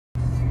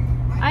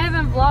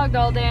haven't vlogged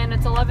all day and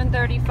it's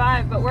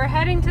 11:35, but we're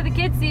heading to the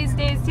Kids These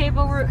Days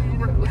table.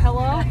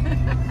 Hello?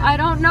 I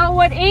don't know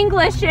what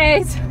English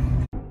is.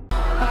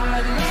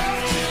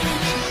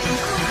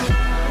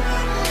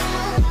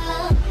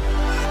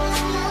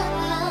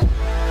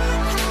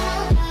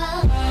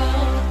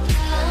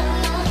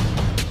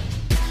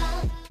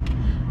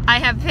 I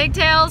have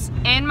pigtails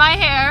in my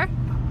hair,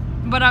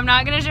 but I'm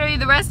not gonna show you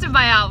the rest of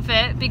my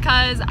outfit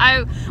because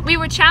we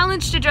were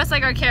challenged to dress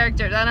like our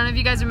characters. I don't know if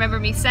you guys remember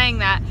me saying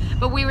that,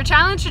 but we were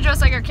challenged to dress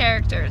like our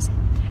characters.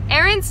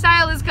 Erin's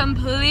style is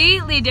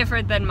completely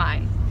different than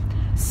mine.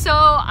 So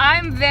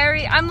I'm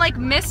like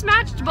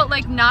mismatched, but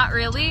like not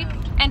really.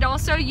 And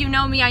also, you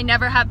know me, I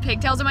never have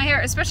pigtails in my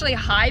hair, especially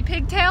high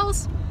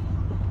pigtails.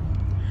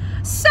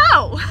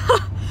 So,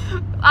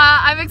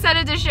 I'm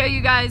excited to show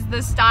you guys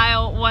the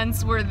style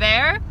once we're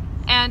there.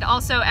 And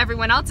also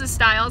everyone else's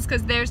styles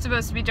because they're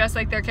supposed to be dressed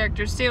like their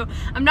characters too.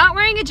 I'm not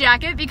wearing a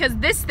jacket because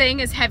this thing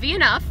is heavy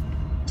enough.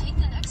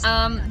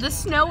 The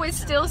snow is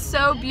still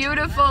so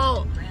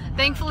beautiful.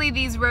 Thankfully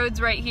these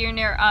roads right here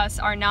near us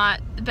are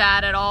not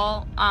bad at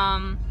all.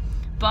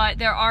 But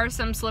there are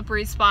some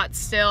slippery spots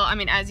still. I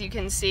mean, as you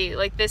can see,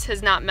 like this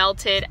has not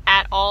melted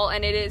at all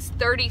and it is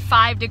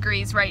 35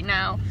 degrees right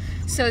now.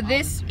 So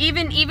this,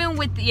 even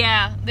with,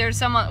 yeah, there's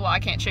some, well, I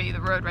can't show you the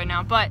road right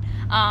now, but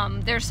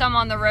there's some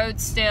on the road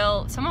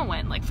still. Someone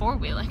went like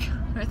four-wheeling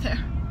right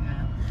there.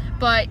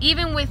 But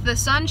even with the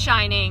sun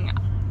shining,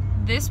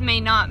 this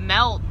may not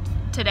melt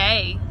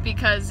today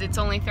because it's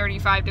only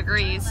 35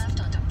 degrees.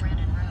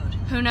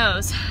 Who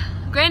knows?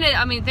 Granted,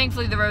 I mean,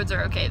 thankfully the roads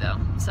are okay though.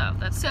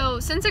 So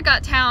since it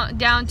got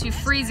down to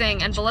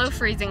freezing and below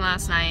freezing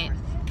last night,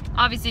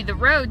 obviously the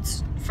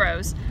roads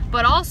froze,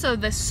 but also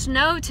the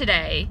snow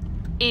today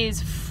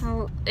is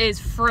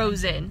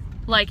frozen.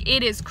 Like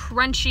it is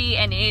crunchy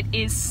and it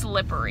is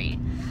slippery.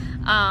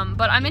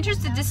 But I'm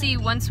interested to see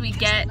once we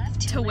get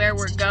to where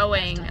we're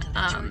going,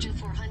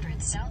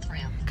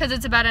 because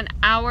it's about an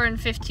hour and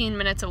 15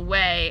 minutes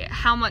away,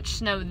 how much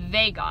snow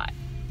they got.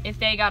 If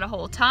they got a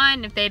whole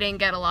ton, if they didn't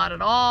get a lot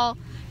at all.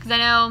 Because I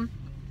know,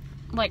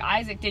 like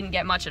Isaac didn't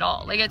get much at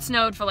all. Like it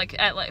snowed for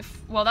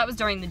well, that was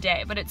during the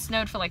day, but it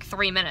snowed for like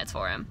 3 minutes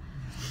for him.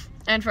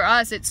 And for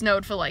us, it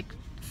snowed for like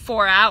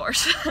 4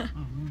 hours.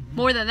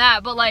 More than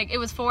that, but like it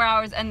was 4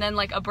 hours and then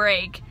like a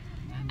break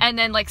and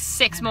then like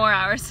 6 more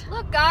hours.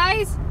 Look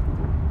guys,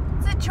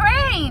 it's a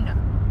train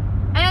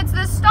and it's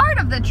the start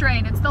of the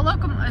train. It's the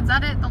is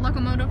that it? The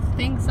locomotive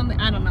thing? Something,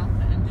 I don't know.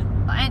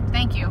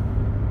 Thank you.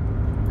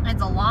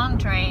 It's a long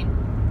train.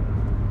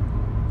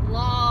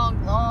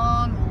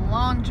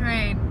 Long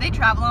train. They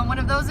travel on one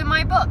of those in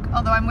my book,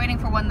 although I'm waiting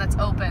for one that's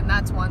open.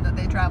 That's one that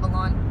they travel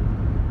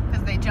on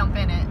because they jump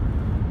in it.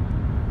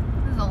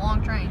 This is a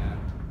long train.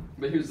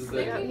 But here's the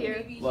thing,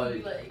 here.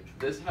 like,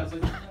 this has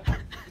like...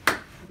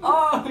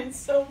 Oh, it's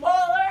so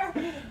smaller!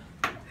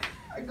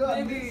 I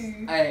got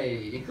this.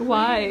 Hey.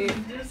 Why?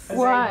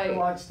 Why?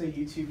 Watch the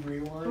YouTube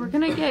rewind. We're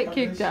gonna get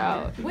kicked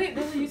out. Wait,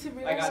 there's a YouTube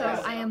rewind.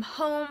 So I am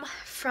home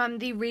from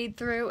the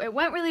read-through. It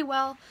went really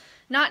well.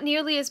 Not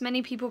nearly as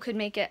many people could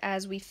make it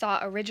as we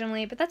thought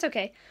originally, but that's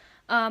okay.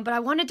 But I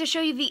wanted to show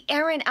you the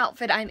Erin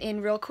outfit I'm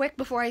in real quick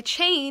before I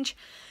change,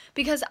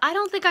 because I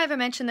don't think I ever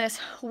mentioned this.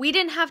 We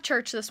didn't have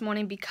church this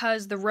morning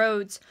because the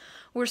roads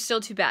were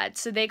still too bad.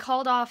 So they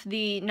called off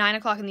the 9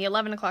 o'clock and the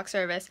 11 o'clock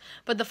service,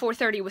 but the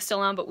 4:30 was still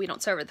on, but we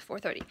don't serve at the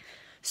 4:30.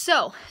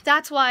 So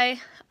that's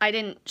why I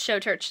didn't show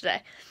church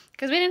today,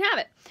 because we didn't have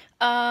it.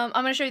 I'm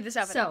going to show you this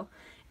outfit. So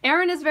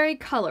Erin is very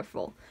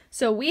colorful.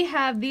 So we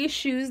have these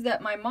shoes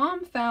that my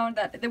mom found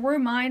that they were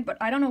mine, but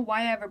I don't know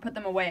why I ever put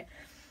them away.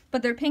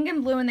 But they're pink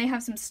and blue and they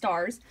have some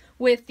stars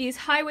with these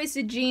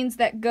high-waisted jeans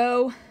that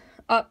go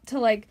up to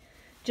like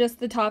just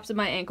the tops of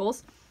my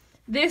ankles.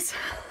 This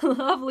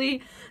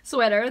lovely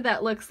sweater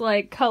that looks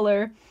like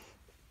color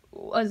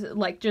was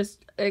like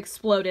just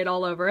exploded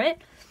all over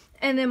it.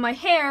 And then my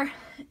hair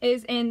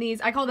is in these,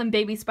 I call them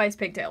baby spice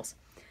pigtails.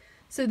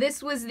 So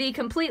this was the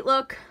complete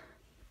look.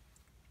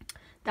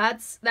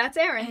 That's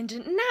Erin.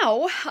 And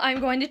now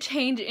I'm going to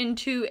change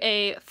into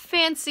a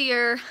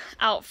fancier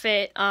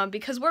outfit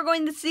because we're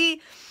going to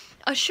see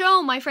a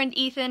show my friend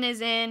Ethan is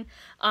in.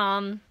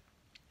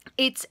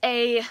 It's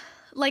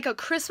like a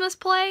Christmas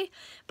play,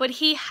 but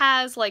he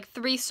has like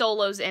 3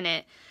 solos in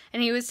it.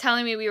 And he was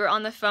telling me, we were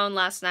on the phone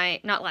a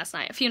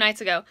few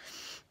nights ago,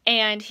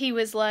 and he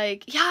was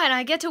like, yeah, and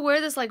I get to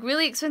wear this like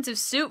really expensive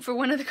suit for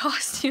one of the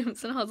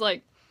costumes. And I was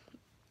like,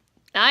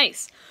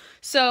 nice.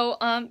 So,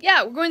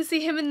 yeah, we're going to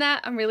see him in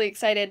that. I'm really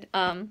excited,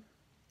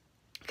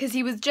 because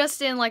he was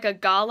just in like a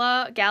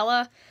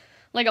gala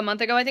like a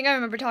month ago. I think I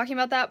remember talking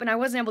about that, but I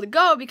wasn't able to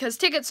go because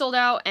tickets sold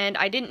out, and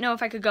I didn't know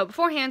if I could go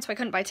beforehand, so I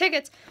couldn't buy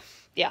tickets.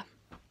 Yeah.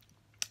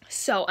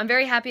 So, I'm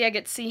very happy I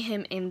get to see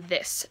him in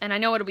this, and I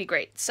know it'll be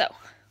great. So,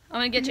 I'm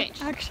gonna get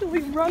changed.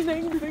 Actually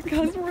running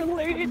because we're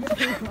late.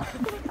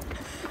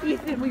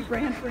 Ethan, we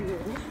ran for you.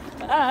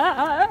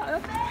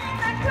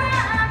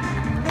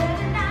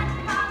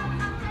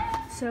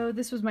 So,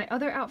 this was my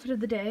other outfit of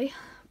the day.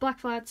 Black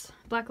flats,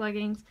 black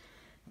leggings,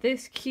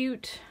 this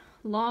cute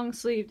long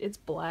sleeved, it's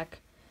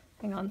black,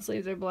 Hang on,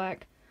 sleeves are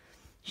black.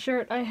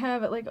 Shirt I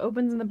have, it like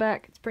opens in the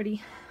back. It's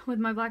pretty, with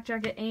my black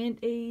jacket and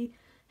a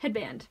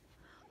headband.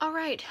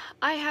 Alright,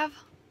 I have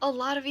a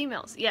lot of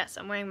emails. Yes,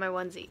 I'm wearing my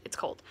onesie. It's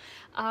cold.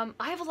 I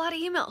have a lot of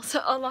emails,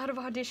 a lot of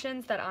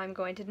auditions that I'm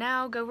going to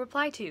now go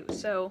reply to.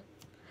 So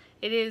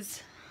it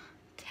is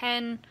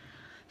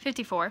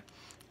 10:54.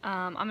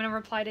 I'm gonna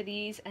reply to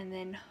these and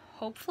then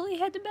hopefully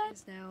head to bed.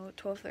 It's now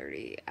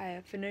 12:30. I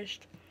have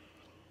finished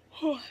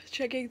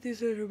checking through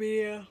social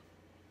media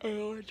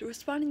and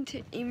responding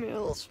to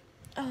emails.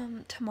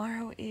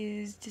 Tomorrow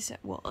is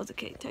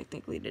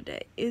technically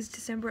today is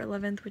December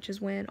 11th, which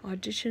is when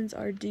auditions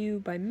are due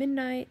by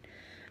midnight,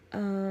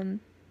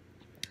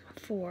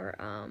 for,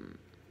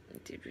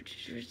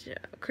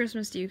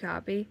 Christmas due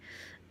copy,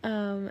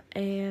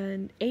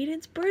 and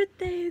Aiden's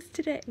birthday is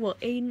today. Well,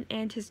 Aiden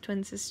and his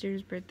twin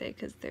sister's birthday,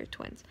 because they're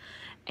twins,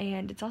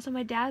 and it's also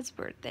my dad's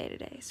birthday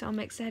today, so I'm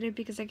excited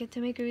because I get to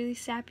make a really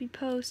sappy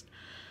post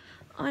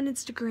on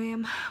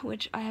Instagram,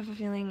 which I have a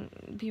feeling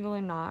people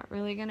are not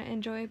really gonna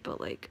enjoy,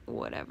 but like,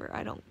 whatever,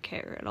 I don't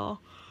care at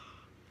all.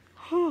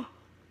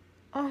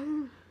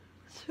 I'm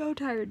so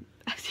tired,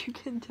 as you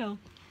can tell.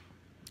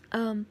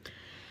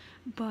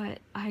 But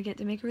I get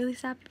to make a really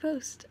sappy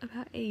post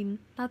about Aiden.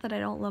 Not that I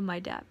don't love my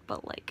dad,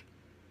 but like,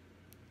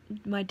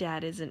 my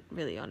dad isn't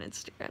really on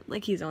Instagram.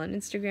 Like, he's on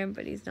Instagram,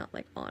 but he's not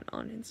like on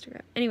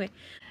Instagram. Anyway,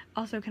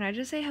 also, can I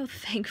just say how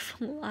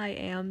thankful I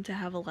am to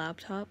have a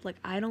laptop? Like,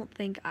 I don't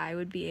think I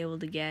would be able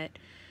to get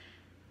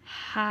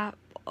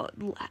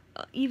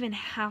even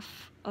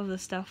half of the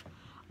stuff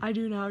I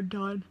do now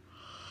done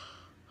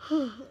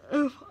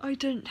if I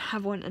didn't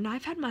have one. And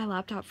I've had my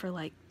laptop for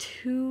like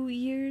 2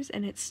 years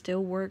and it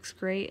still works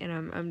great, and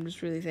I'm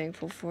just really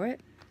thankful for it.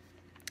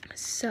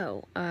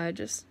 So,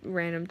 just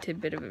random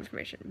tidbit of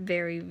information.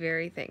 Very,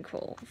 very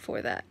thankful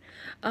for that.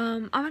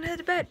 I'm gonna head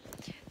to bed.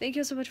 Thank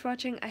you so much for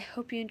watching. I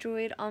hope you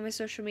enjoyed. All my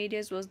social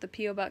medias was the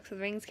P.O. Box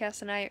with Rings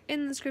Cast and I are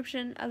in the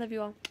description. I love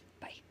you all.